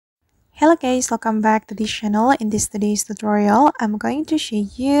Hello guys, welcome back to this channel. In today's tutorial, I'm going to show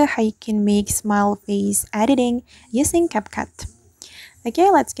you how you can make smile face editing using Capcut.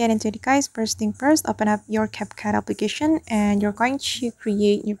 Okay, let's get into it guys. First thing first, open up your Capcut application and you're going to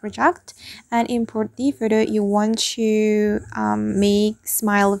create new project and import the photo you want to make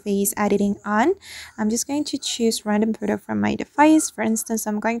smile face editing on. I'm just going to choose random photo from my device. For instance,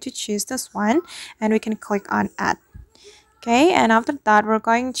 I'm going to choose this one and we can click on add. Okay, and after that we're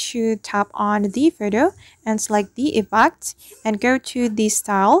going to tap on the photo and select the effect and go to the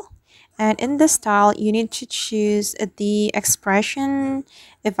style, and in the style you need to choose the expression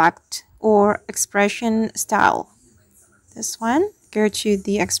effect or expression style. This one, go to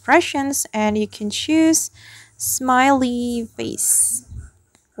the expressions and you can choose smiley face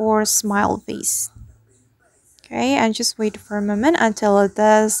or smile face. Okay, and just wait for a moment until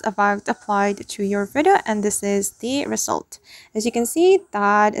this effect applied to your photo, and this is the result. As you can see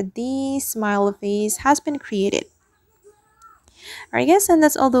that the smile face has been created. Alright guys, and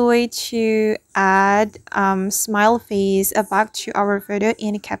that's all the way to add smile face effect to our photo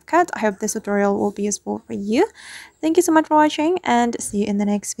in CapCut. I hope this tutorial will be useful for you. Thank you so much for watching and see you in the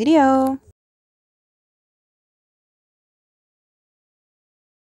next video.